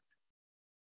trained for.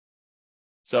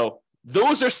 So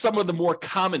those are some of the more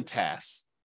common tasks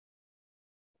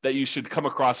that you should come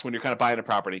across when you're kind of buying a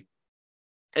property.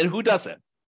 And who doesn't?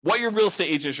 What your real estate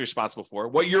agent is responsible for,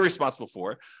 what you're responsible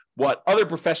for, what other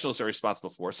professionals are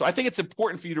responsible for. So I think it's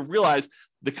important for you to realize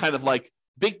the kind of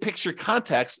big picture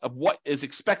context of what is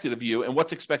expected of you and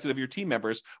what's expected of your team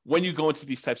members when you go into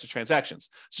these types of transactions.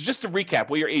 So just to recap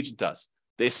what your agent does.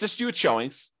 They assist you with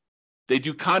showings. They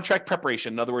do contract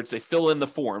preparation. In other words, they fill in the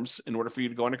forms in order for you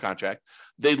to go under contract.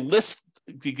 They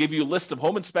give you a list of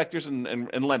home inspectors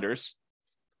and lenders.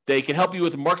 They can help you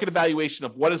with market evaluation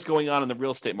of what is going on in the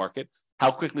real estate market,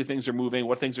 how quickly things are moving,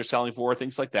 what things are selling for,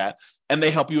 things like that. And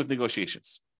they help you with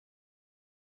negotiations.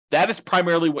 That is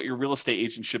primarily what your real estate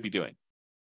agent should be doing,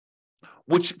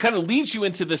 which kind of leads you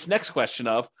into this next question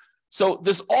of, so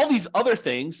there's all these other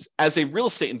things as a real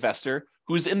estate investor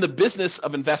who's in the business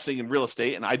of investing in real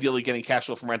estate and ideally getting cash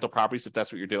flow from rental properties, if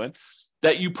that's what you're doing,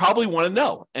 that you probably want to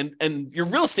know. And your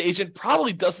real estate agent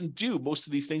probably doesn't do most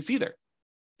of these things either.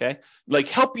 Okay. Like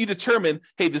help you determine,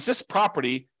 hey, does this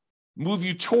property move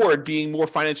you toward being more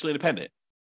financially independent?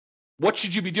 What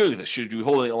should you be doing with this? Should you be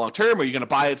holding it long term? Or are you going to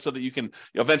buy it so that you can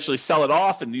eventually sell it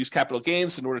off and use capital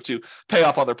gains in order to pay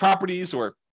off other properties,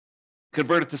 or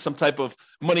convert it to some type of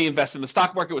money invest in the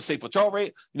stock market with safe withdrawal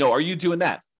rate? Are you doing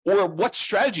that? Or what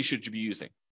strategy should you be using?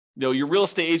 Your real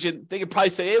estate agent, they could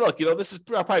probably say, hey, look, this is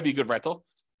probably be a good rental.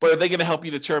 But are they going to help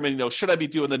you determine, should I be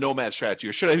doing the nomad strategy,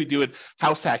 or should I be doing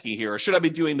house hacking here, or should I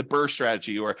be doing the BRRRR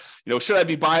strategy, or should I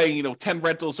be buying 10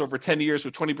 rentals over 10 years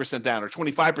with 20% down, or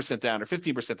 25% down, or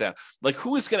 15% down? Like,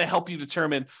 who is going to help you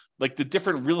determine like the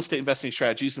different real estate investing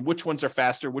strategies and which ones are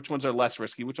faster, which ones are less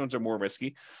risky, which ones are more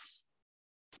risky?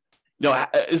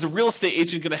 Is a real estate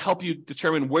agent going to help you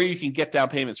determine where you can get down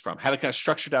payments from, how to kind of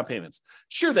structure down payments?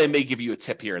 Sure, they may give you a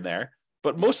tip here and there,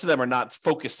 but most of them are not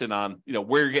focused in on,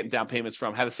 where you're getting down payments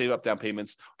from, how to save up down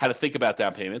payments, how to think about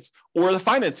down payments, or the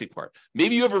financing part.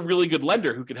 Maybe you have a really good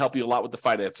lender who can help you a lot with the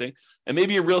financing, and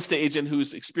maybe a real estate agent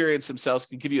who's experienced themselves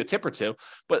can give you a tip or two,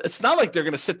 but it's not like they're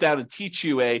going to sit down and teach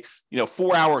you a,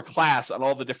 4-hour class on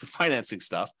all the different financing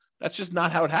stuff. That's just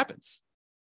not how it happens.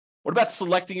 What about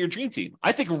selecting your dream team?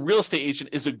 I think a real estate agent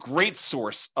is a great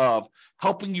source of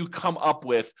helping you come up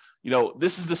with,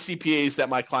 this is the CPAs that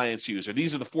my clients use, or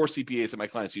these are the 4 CPAs that my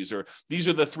clients use, or these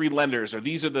are the 3 lenders, or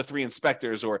these are the 3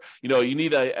 inspectors, or, you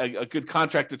need a good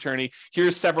contract attorney.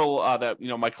 Here's several that,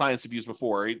 my clients have used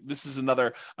before. This is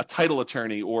a title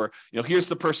attorney, or, here's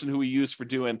the person who we use for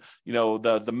doing,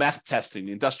 the meth testing,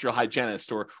 the industrial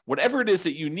hygienist, or whatever it is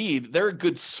that you need. They're a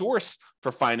good source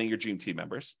for finding your dream team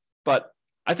members. But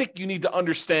I think you need to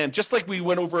understand, just like we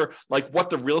went over like what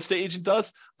the real estate agent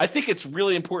does, I think it's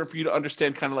really important for you to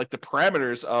understand kind of like the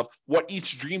parameters of what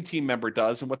each dream team member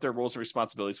does and what their roles and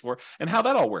responsibilities for and how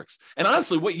that all works. And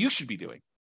honestly, what you should be doing,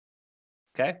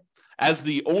 okay, as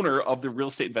the owner of the real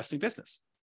estate investing business.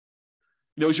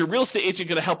 Is your real estate agent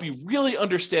going to help you really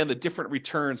understand the different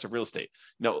returns of real estate?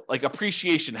 Like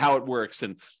appreciation, how it works,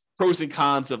 and pros and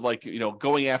cons of like,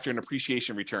 going after an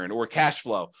appreciation return, or cash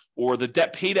flow, or the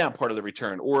debt pay down part of the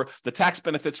return, or the tax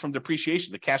benefits from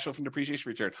depreciation, the cash flow from depreciation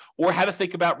return, or how to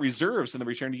think about reserves and the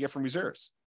return you get from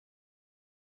reserves.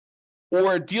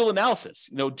 Or deal analysis.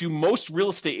 Do most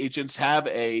real estate agents have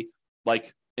a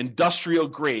like industrial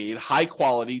grade, high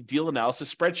quality deal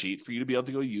analysis spreadsheet for you to be able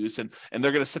to go use? And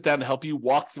they're going to sit down and help you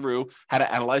walk through how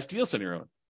to analyze deals on your own?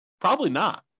 Probably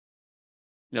not.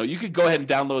 You could go ahead and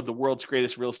download the world's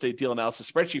greatest real estate deal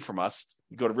analysis spreadsheet from us.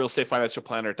 You go to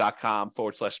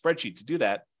realestatefinancialplanner.com/spreadsheet to do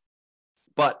that.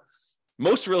 But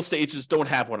most real estate agents don't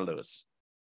have one of those.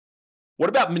 What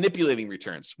about manipulating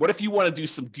returns? What if you want to do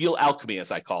some deal alchemy,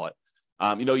 as I call it?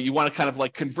 You want to kind of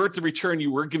like convert the return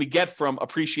you were going to get from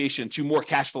appreciation to more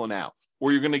cash flow now,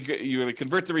 or you're going to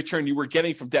convert the return you were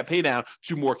getting from debt pay down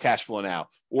to more cash flow now,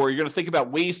 or you're going to think about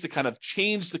ways to kind of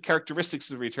change the characteristics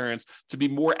of the returns to be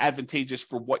more advantageous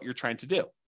for what you're trying to do.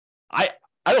 I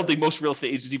don't think most real estate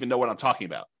agents even know what I'm talking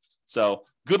about. So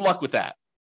good luck with that.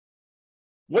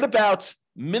 What about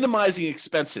minimizing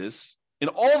expenses in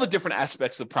all the different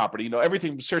aspects of property?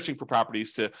 Everything from searching for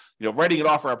properties to, writing an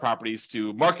offer on properties,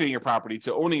 to marketing your property,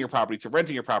 to owning your property, to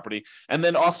renting your property, and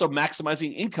then also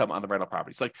maximizing income on the rental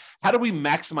properties. Like, how do we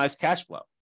maximize cash flow?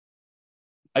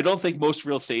 I don't think most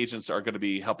real estate agents are going to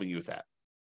be helping you with that.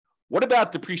 What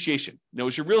about depreciation?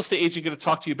 Is your real estate agent going to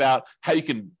talk to you about how you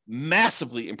can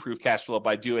massively improve cash flow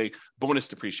by doing bonus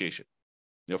depreciation?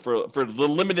 For the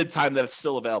limited time that it's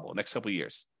still available, next couple of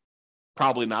years?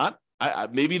 Probably not.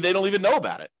 Maybe they don't even know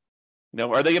about it.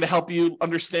 Are they going to help you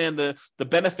understand the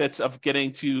benefits of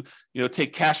getting to,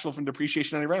 take cash flow from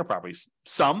depreciation on your rental properties?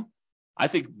 Some. I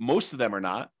think most of them are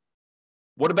not.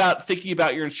 What about thinking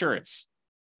about your insurance?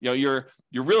 Your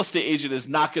real estate agent is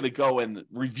not going to go and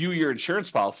review your insurance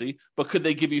policy, but could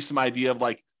they give you some idea of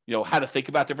like, how to think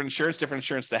about different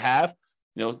insurance to have,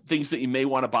 things that you may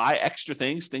want to buy, extra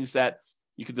things that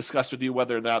you could discuss with you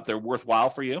whether or not they're worthwhile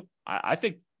for you? I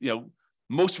think,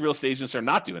 most real estate agents are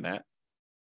not doing that.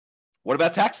 What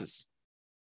about taxes?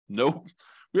 No,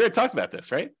 we already talked about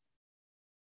this, right?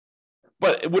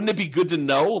 But wouldn't it be good to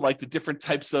know like the different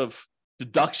types of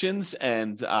deductions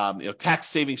and tax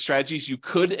saving strategies you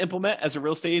could implement as a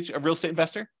real estate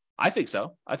investor? I think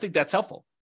so. I think that's helpful.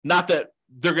 Not that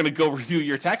they're going to go review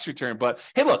your tax return, but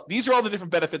hey, look, these are all the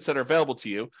different benefits that are available to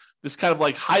you. This is kind of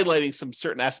like highlighting some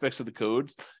certain aspects of the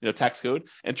code, tax code,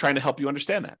 and trying to help you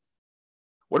understand that.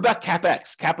 What about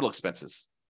CapEx, capital expenses?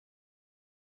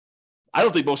 I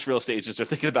don't think most real estate agents are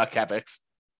thinking about CapEx,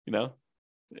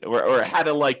 or how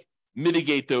to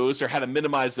mitigate those, or how to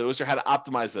minimize those, or how to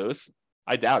optimize those.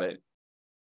 I doubt it.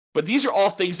 But these are all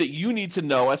things that you need to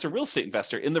know as a real estate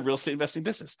investor in the real estate investing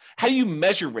business. How do you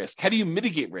measure risk? How do you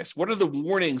mitigate risk? What are the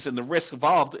warnings and the risks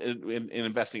involved in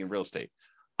investing in real estate?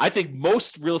 I think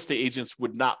most real estate agents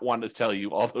would not want to tell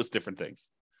you all those different things,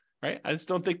 right? I just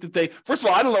don't think that first of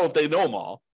all, I don't know if they know them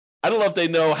all. I don't know if they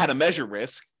know how to measure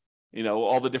risk.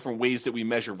 All the different ways that we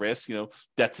measure risk,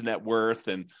 debt to net worth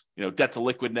and, debt to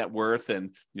liquid net worth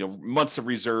and, months of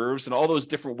reserves and all those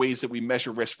different ways that we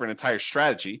measure risk for an entire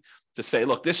strategy to say,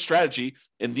 look, this strategy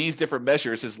in these different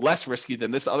measures is less risky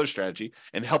than this other strategy,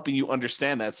 and helping you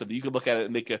understand that so that you can look at it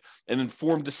and make an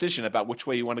informed decision about which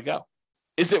way you want to go.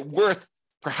 Is it worth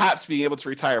perhaps being able to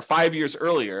retire 5 years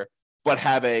earlier, but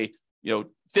have a,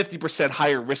 50%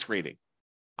 higher risk rating?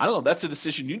 I don't know. That's a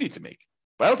decision you need to make.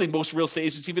 But I don't think most real estate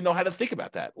agents even know how to think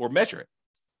about that or measure it.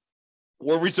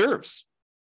 Or reserves.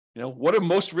 What do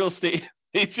most real estate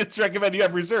agents recommend you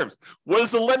have reserves? What is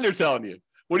the lender telling you?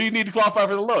 What do you need to qualify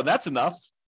for the loan? That's enough.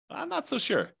 I'm not so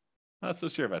sure. Not so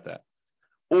sure about that.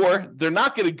 Or they're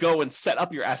not going to go and set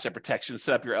up your asset protection,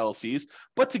 set up your LLCs,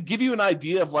 but to give you an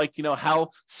idea of how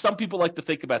some people like to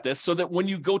think about this, so that when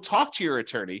you go talk to your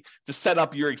attorney to set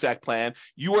up your exact plan,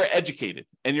 you are educated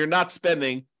and you're not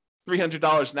spending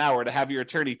 $300 an hour to have your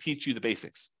attorney teach you the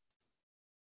basics.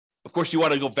 Of course, you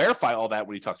want to go verify all that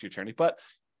when you talk to your attorney, but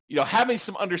having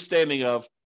some understanding of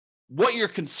what you're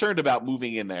concerned about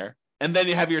moving in there, and then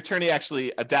you have your attorney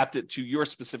actually adapt it to your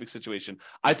specific situation,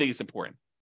 I think is important.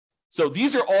 So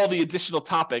these are all the additional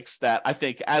topics that I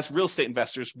think as real estate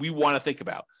investors, we want to think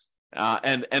about.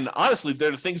 And honestly,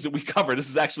 they're the things that we cover. This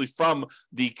is actually from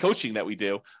the coaching that we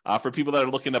do for people that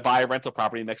are looking to buy a rental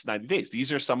property in the next 90 days.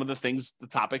 These are some of the things, the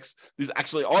topics. These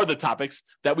actually are the topics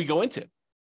that we go into.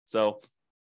 So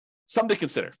something to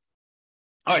consider.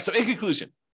 All right. So in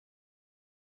conclusion,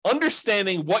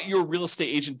 understanding what your real estate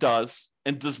agent does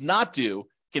and does not do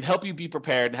can help you be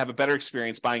prepared and have a better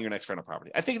experience buying your next rental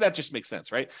property. I think that just makes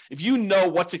sense, right? If you know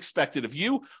what's expected of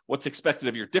you, what's expected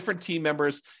of your different team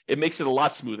members, it makes it a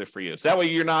lot smoother for you. So that way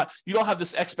you don't have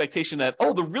this expectation that,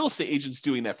 oh, the real estate agent's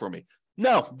doing that for me.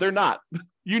 No, they're not.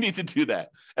 You need to do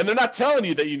that. And they're not telling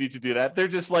you that you need to do that. They're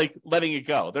just letting it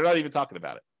go. They're not even talking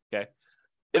about it. Okay.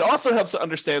 It also helps to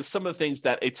understand some of the things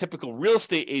that a typical real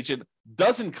estate agent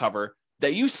doesn't cover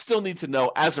that you still need to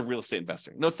know as a real estate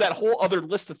investor. It's that whole other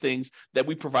list of things that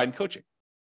we provide in coaching.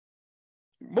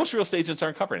 Most real estate agents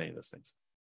aren't covering any of those things.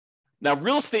 Now,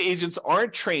 real estate agents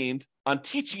aren't trained on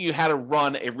teaching you how to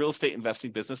run a real estate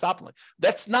investing business optimally.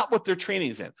 That's not what their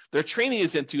training is in. Their training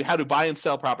is into how to buy and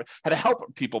sell property, how to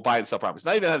help people buy and sell properties,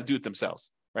 not even how to do it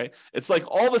themselves, right? It's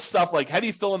all this stuff how do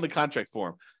you fill in the contract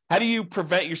form? How do you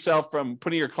prevent yourself from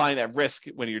putting your client at risk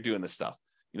when you're doing this stuff?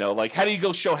 How do you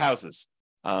go show houses?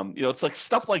 It's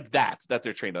stuff like that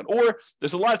they're trained on. Or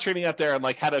there's a lot of training out there on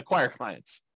how to acquire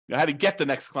clients, how to get the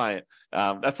next client.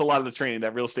 That's a lot of the training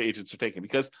that real estate agents are taking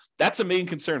because that's a main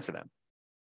concern for them.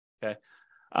 Okay.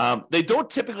 They don't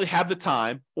typically have the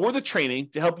time or the training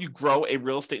to help you grow a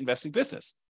real estate investing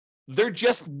business. They're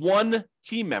just one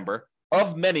team member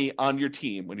of many on your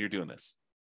team when you're doing this.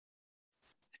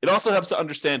 It also helps to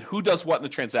understand who does what in the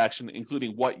transaction,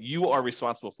 including what you are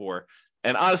responsible for.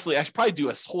 And honestly, I should probably do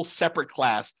a whole separate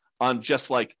class on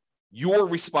just your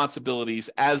responsibilities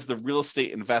as the real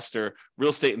estate investor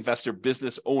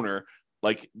business owner,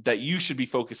 that you should be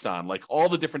focused on, all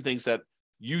the different things that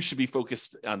you should be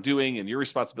focused on doing and your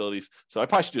responsibilities. So I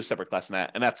probably should do a separate class on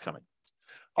that, and that's coming.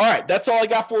 All right, that's all I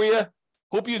got for you.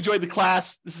 Hope you enjoyed the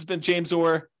class. This has been James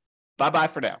Orr. Bye-bye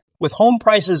for now. With home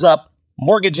prices up,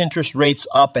 mortgage interest rates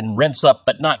up, and rents up,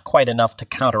 but not quite enough to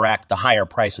counteract the higher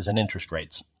prices and interest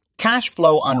rates, cash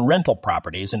flow on rental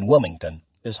properties in Wilmington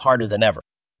is harder than ever.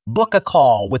 Book a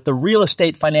call with the Real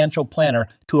Estate Financial Planner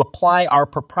to apply our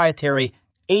proprietary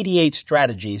 88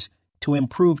 strategies to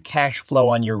improve cash flow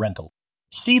on your rental.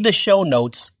 See the show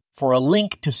notes for a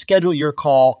link to schedule your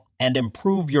call and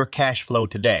improve your cash flow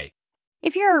today.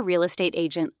 If you're a real estate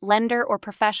agent, lender, or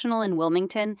professional in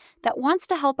Wilmington that wants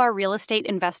to help our real estate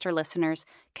investor listeners,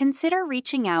 consider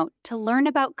reaching out to learn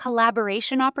about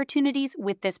collaboration opportunities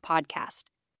with this podcast.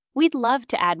 We'd love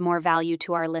to add more value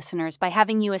to our listeners by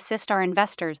having you assist our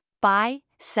investors buy,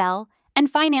 sell,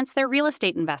 and finance their real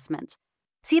estate investments.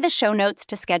 See the show notes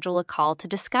to schedule a call to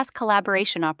discuss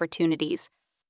collaboration opportunities.